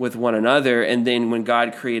love with one another, and then when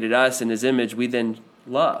God created us in His image, we then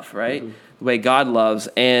love, right? The way God loves,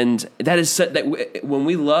 and that is that when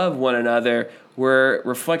we love one another, we're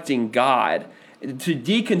reflecting God. To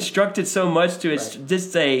deconstruct it so much to it's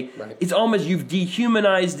just it's almost you've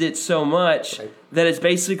dehumanized it so much that it's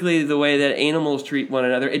basically the way that animals treat one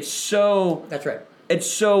another. It's so It's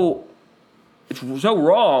so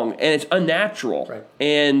wrong, and it's unnatural,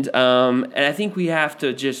 and I think we have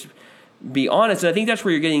to just be honest. And I think that's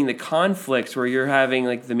where you're getting the conflicts, where you're having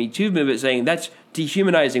like the Me Too movement saying that's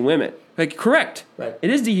dehumanizing women. Like, correct, it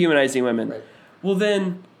is dehumanizing women. Well,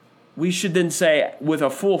 then we should then say with a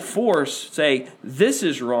full force, say this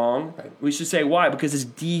is wrong. We should say why, because it's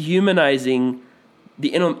dehumanizing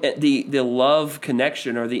the love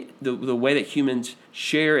connection, or the way that humans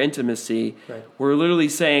share intimacy. We're literally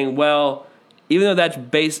saying, well, even though that's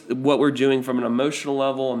based what we're doing from an emotional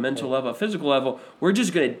level, a mental level, a physical level, we're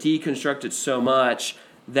just going to deconstruct it so much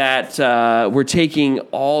that we're taking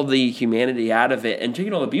all the humanity out of it and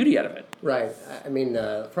taking all the beauty out of it. Right. I mean,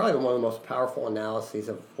 probably one of the most powerful analyses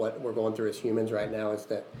of what we're going through as humans right now is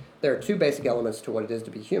that there are two basic elements to what it is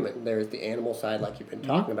to be human. There's the animal side, like you've been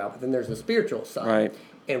talking about, but then there's the spiritual side. Right.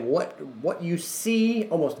 And what you see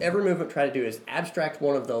almost every movement try to do is abstract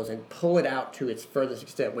one of those and pull it out to its furthest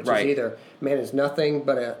extent, which is either man is nothing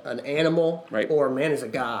but an animal, or man is a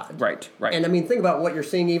god. Right. And I mean, think about what you're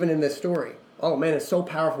seeing even in this story. Oh man, it's so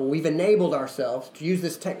powerful. We've enabled ourselves to use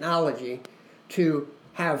this technology to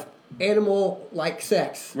have animal-like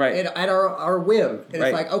sex at our whim. And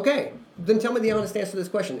it's like, okay, then tell me the honest answer to this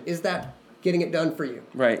question. Is that getting it done for you?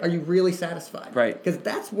 Right. Are you really satisfied? Right. Because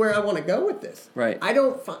that's where I want to go with this. Right. I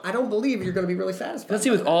don't believe you're going to be really satisfied. Let's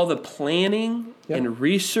see, with all the planning and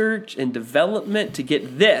research and development to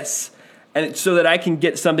get this, and so that I can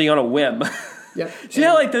get something on a whim. Yep. See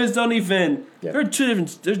how like those don't even. There are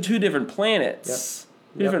two different planets,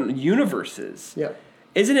 two different universes. Yep.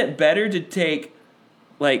 Isn't it better to take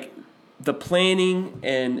like the planning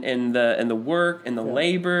and the work and the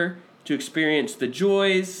labor to experience the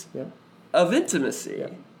joys of intimacy?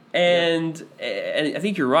 And I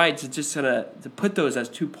think you're right to just kind of to put those as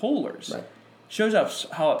two polars. Right. Shows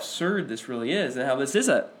how absurd this really is, and how this is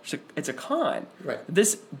it's a con. Right.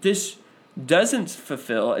 This doesn't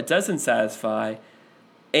fulfill, it doesn't satisfy,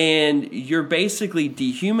 and you're basically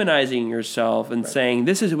dehumanizing yourself and saying,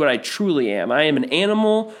 this is what I truly am. I am an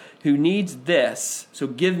animal who needs this, so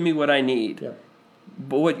give me what I need. Yep.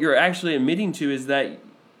 But what you're actually admitting to is that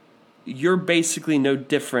you're basically no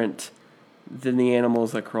different than the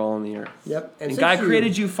animals that crawl on the earth. Yep. And God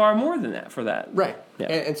created you far more than that for that. Right. Yeah.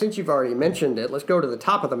 And since you've already mentioned it, let's go to the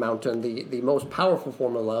top of the mountain. The most powerful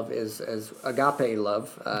form of love is agape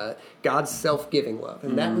love, God's self-giving love.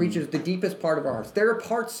 And that reaches the deepest part of our hearts. There are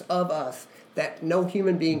parts of us that no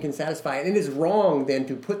human being can satisfy. And it is wrong then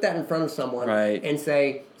to put that in front of someone and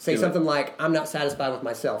say something like, I'm not satisfied with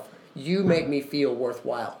myself. You make me feel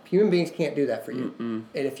worthwhile. Human beings can't do that for you. And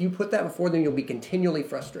if you put that before them, you'll be continually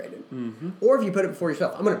frustrated. Or if you put it before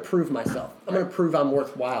yourself, I'm going to prove myself. I'm going to prove I'm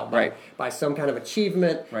worthwhile by some kind of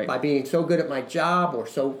achievement, by being so good at my job or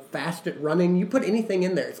so fast at running. You put anything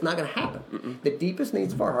in there, it's not going to happen. The deepest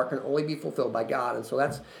needs of our heart can only be fulfilled by God, and so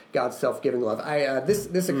that's God's self-giving love.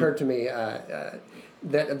 This occurred to me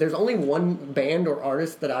that there's only one band or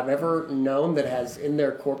artist that I've ever known that has in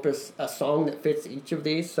their corpus a song that fits each of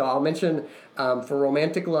these. So I'll mention for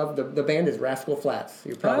Romantic Love, the band is Rascal Flatts.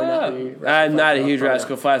 You're probably I'm not a huge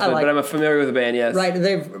Rascal Flatts fan, but I'm familiar with the band, yes. Right,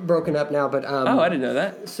 they've broken up now, but... I didn't know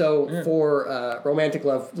that. So for Romantic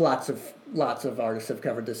Love, lots of artists have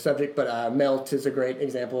covered this subject, but Melt is a great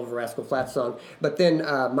example of a Rascal Flatts song. But then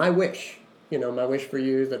My Wish... my wish for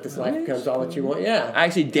you is that this life becomes all that you want. Yeah. I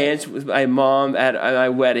actually danced with my mom at my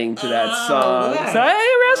wedding to that song. Yeah. So, hey,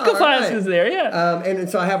 Rascal Flatts is there, yeah. And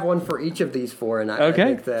so I have one for each of these four, and I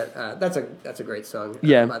think that that's a great song,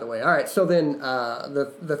 by the way. All right, so then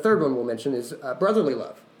the third one we'll mention is Brotherly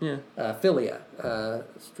Love. Yeah. Philia,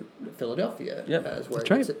 Philadelphia is where it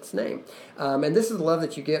gets its name. And this is the love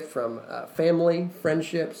that you get from family,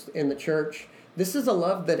 friendships in the church. This is a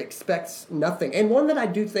love that expects nothing, and one that I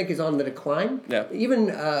do think is on the decline. Yeah. Even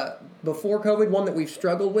before COVID, one that we've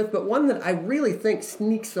struggled with, but one that I really think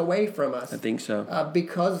sneaks away from us. I think so.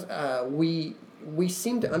 Because we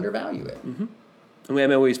seem to undervalue it.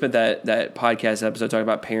 We spent that podcast episode talking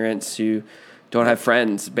about parents who don't have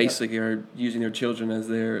friends, basically are using their children as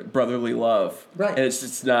their brotherly love. Right. And it's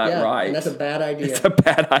just not right. And that's a bad idea. It's a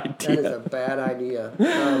bad idea. That is a bad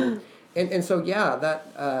idea. And so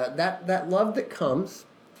that love that comes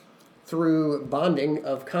through bonding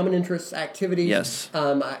of common interests, activities. Yes.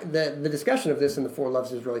 The discussion of this in the Four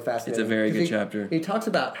Loves is really fascinating. It's a very good chapter. He talks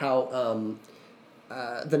about how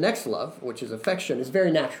the next love, which is affection, is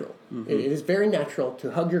very natural. It is very natural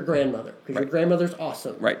to hug your grandmother because your grandmother's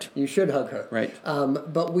awesome. Right. You should hug her. Right.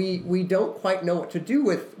 But we don't quite know what to do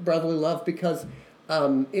with brotherly love because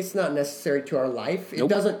it's not necessary to our life. It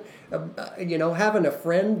doesn't. Having a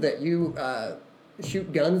friend that you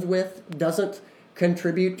shoot guns with doesn't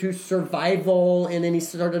contribute to survival in any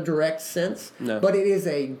sort of direct sense. No. But it is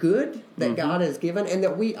a good that God has given, and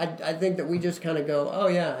that I think that we just kind of go, oh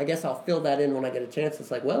yeah, I guess I'll fill that in when I get a chance.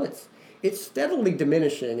 It's like, well, it's steadily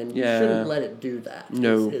diminishing, and you shouldn't let it do that.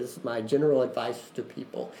 No. Is my general advice to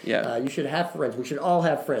people. Yeah. You should have friends. We should all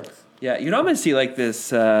have friends. Yeah, you'd almost see like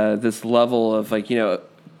this level of like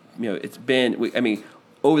it's been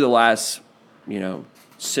over the last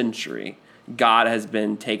century, God has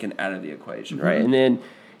been taken out of the equation, right? And then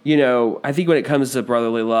I think when it comes to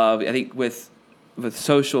brotherly love, I think with with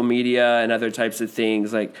social media and other types of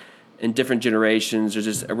things, like in different generations, there's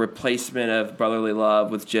just a replacement of brotherly love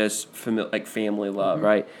with just family love,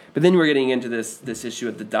 right? But then we're getting into this issue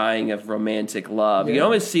of the dying of romantic love. You can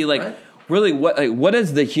always see really what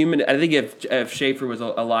is the human? I think if Schaeffer was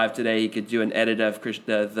alive today, he could do an edit of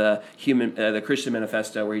the Christian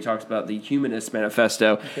Manifesto, where he talks about the Humanist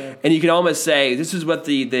Manifesto, and you can almost say this is what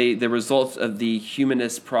the results of the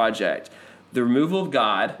Humanist Project: the removal of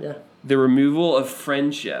God, the removal of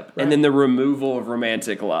friendship, and then the removal of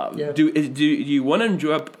romantic love. Yeah. Do you want to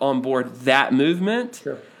jump on board that movement,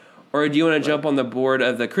 Sure. or do you want to jump on the board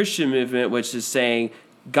of the Christian movement, which is saying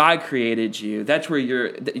God created you? That's where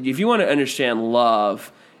if you want to understand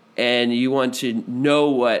love and you want to know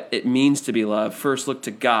what it means to be loved, first look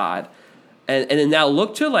to God. And then now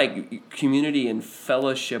look to like community and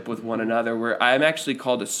fellowship with one another, where I'm actually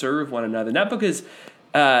called to serve one another. Not because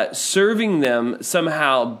serving them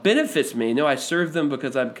somehow benefits me. No, I serve them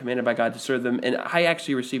because I'm commanded by God to serve them. And I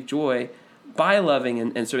actually receive joy by loving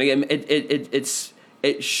and serving.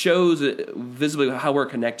 It shows visibly how we're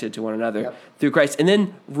connected to one another through Christ. And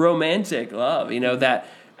then romantic love, that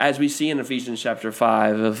as we see in Ephesians chapter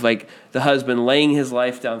 5, of like the husband laying his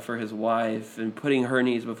life down for his wife and putting her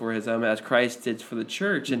needs before his own, as Christ did for the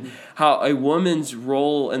church, and how a woman's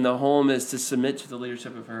role in the home is to submit to the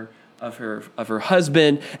leadership of her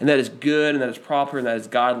husband, and that is good, and that is proper, and that is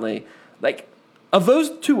godly. Like, of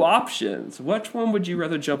those two options, which one would you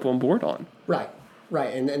rather jump on board on?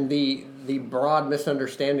 Right, and the broad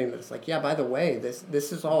misunderstanding that it's like, by the way,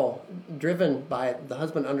 this is all driven by the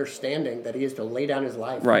husband understanding that he is to lay down his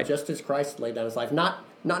life, just as Christ laid down his life, not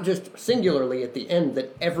just singularly at the end,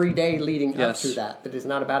 that every day leading up to that is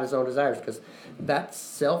not about his own desires, because that's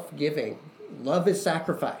self-giving. Love is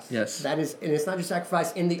sacrifice. Yes, that is, and it's not just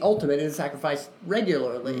sacrifice in the ultimate; it is sacrifice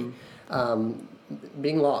regularly.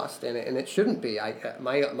 Being lost, and it shouldn't be.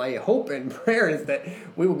 My hope and prayer is that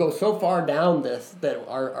we will go so far down this that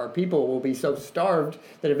our people will be so starved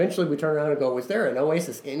that eventually we turn around and go, was there an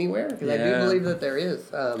oasis anywhere? Because I do believe that there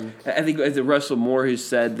is. I think it's Russell Moore who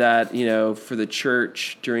said that, for the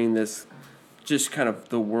church during this just kind of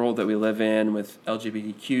the world that we live in with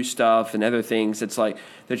LGBTQ stuff and other things, it's like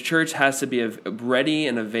the church has to be ready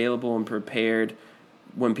and available and prepared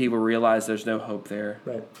when people realize there's no hope there,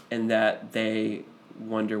 and that they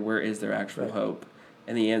wonder where is their actual hope,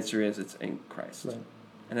 and the answer is it's in Christ.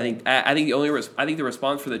 And I think the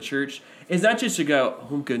response for the church is not just to go,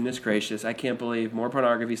 oh goodness gracious, I can't believe more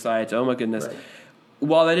pornography sites, oh my goodness.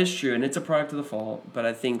 While that is true, and it's a product of the fall, but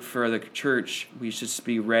I think for the church we should just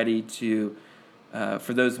be ready to,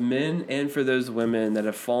 for those men and for those women that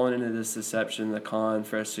have fallen into this deception, the con,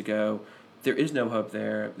 for us to go, there is no hope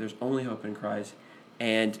there. There's only hope in Christ.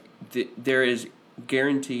 And there is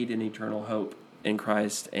guaranteed an eternal hope in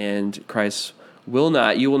Christ, and you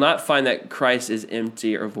will not find that Christ is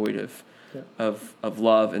empty or void of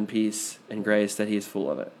love and peace and grace, that he is full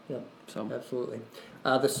of it. Yeah, so absolutely.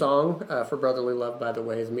 The song for Brotherly Love, by the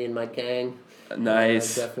way, is Me and My Gang.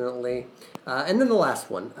 Nice. Definitely. And then the last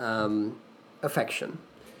one, affection.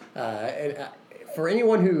 For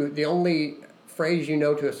anyone who, the only phrase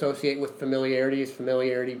to associate with familiarity is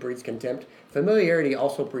familiarity breeds contempt. Familiarity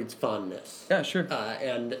also breeds fondness. Yeah, sure.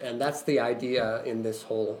 And that's the idea in this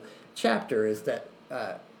whole chapter, is that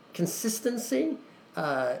consistency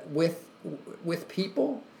with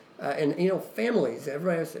people and families.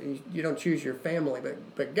 Everybody says you don't choose your family,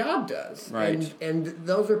 but God does. Right. And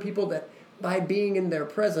those are people that by being in their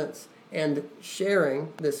presence and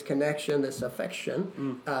sharing this connection, this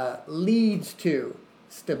affection, leads to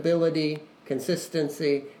stability,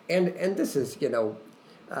 consistency, and this is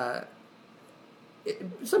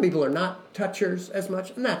some people are not touchers as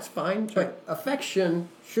much, and that's fine. Sure. But affection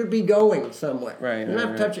should be going somewhere. Right. You don't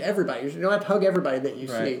have to touch everybody. You don't have to hug everybody that you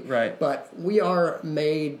see. Right. But we are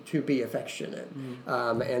made to be affectionate,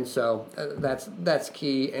 and so that's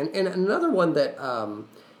key. And another one that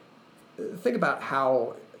think about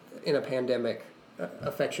how in a pandemic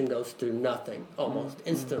affection goes to nothing almost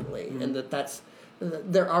instantly, and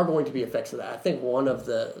there are going to be effects of that. I think one of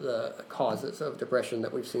the causes of depression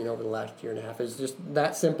that we've seen over the last year and a half is just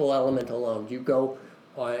that simple element alone. You go,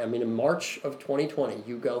 in March of 2020,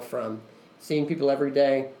 you go from seeing people every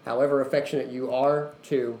day, however affectionate you are,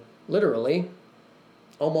 to literally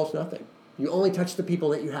almost nothing. You only touch the people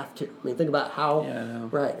that you have to. Think about how,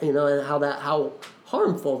 and how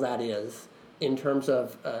harmful that is in terms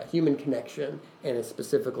of human connection, and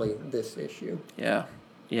specifically this issue.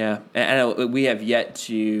 Yeah, and we have yet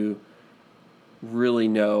to really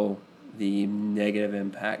know the negative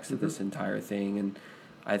impacts of this entire thing, and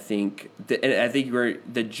I think the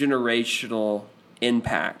generational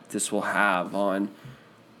impact this will have on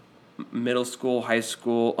middle school, high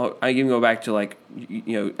school. Oh, I even go back to like,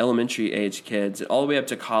 elementary age kids all the way up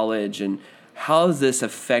to college, and how is this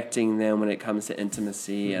affecting them when it comes to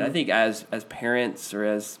intimacy? Mm-hmm. And I think as parents, or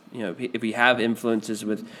as if we have influences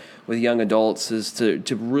with young adults, is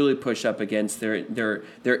to really push up against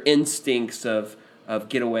their instincts of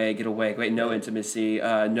get away, wait, no intimacy,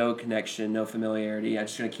 no connection, no familiarity. I'm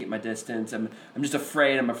just gonna keep my distance. I'm just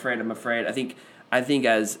afraid. I think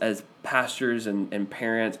as pastors and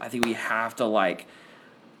parents, I think we have to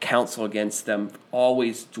counsel against them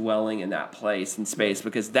always dwelling in that place and space,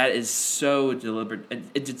 because that is so deliberate.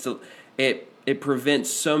 It prevents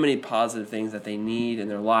so many positive things that they need in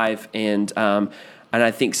their life, and I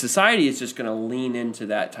think society is just going to lean into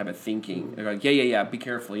that type of thinking. They're like, yeah, be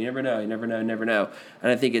careful. You never know.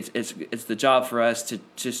 And I think it's the job for us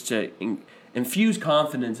to infuse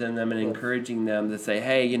confidence in them and encouraging them to say,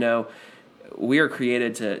 hey, we are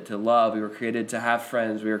created to love. We were created to have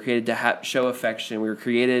friends. We were created to show affection. We were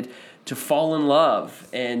created to fall in love,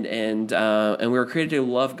 and we were created to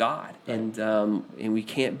love God, and we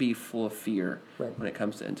can't be full of fear when it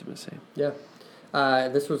comes to intimacy. Yeah.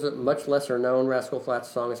 This was a much lesser known Rascal Flatts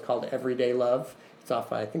song. It's called Everyday Love. It's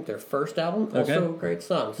off, I think, their first album. Okay. Also a great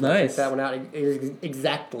song. So nice. check that one out. It is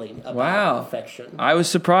exactly about affection. I was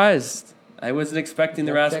surprised. I wasn't expecting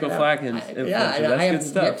the Rascal Flatts influence. Yeah, and I have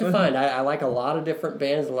yet to find. I like a lot of different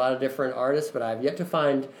bands, a lot of different artists, but I've yet to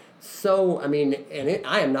find.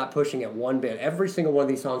 I am not pushing it one bit. Every single one of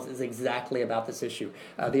these songs is exactly about this issue.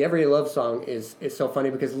 The Everyday Love song is so funny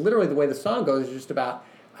because literally the way the song goes is just about,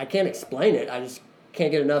 I can't explain it. I just can't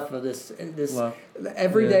get enough of this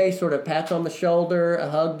everyday sort of pats on the shoulder, a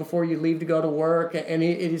hug before you leave to go to work. And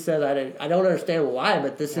he says, I don't understand why,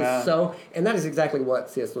 but this is so... And that is exactly what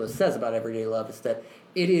C.S. Lewis says about everyday love, is that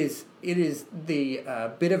it is the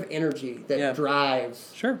bit of energy that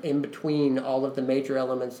drives in between all of the major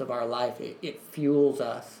elements of our life. It fuels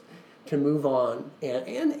us to move on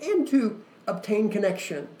and to obtain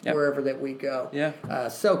connection wherever that we go. Yeah.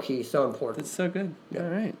 So key, so important. That's so good. All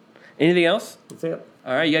right. Anything else? That's it.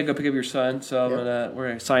 All right, you gotta go pick up your son. So we're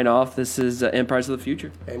gonna sign off. This is Empires of the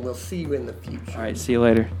Future, and we'll see you in the future. All right, see you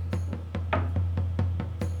later.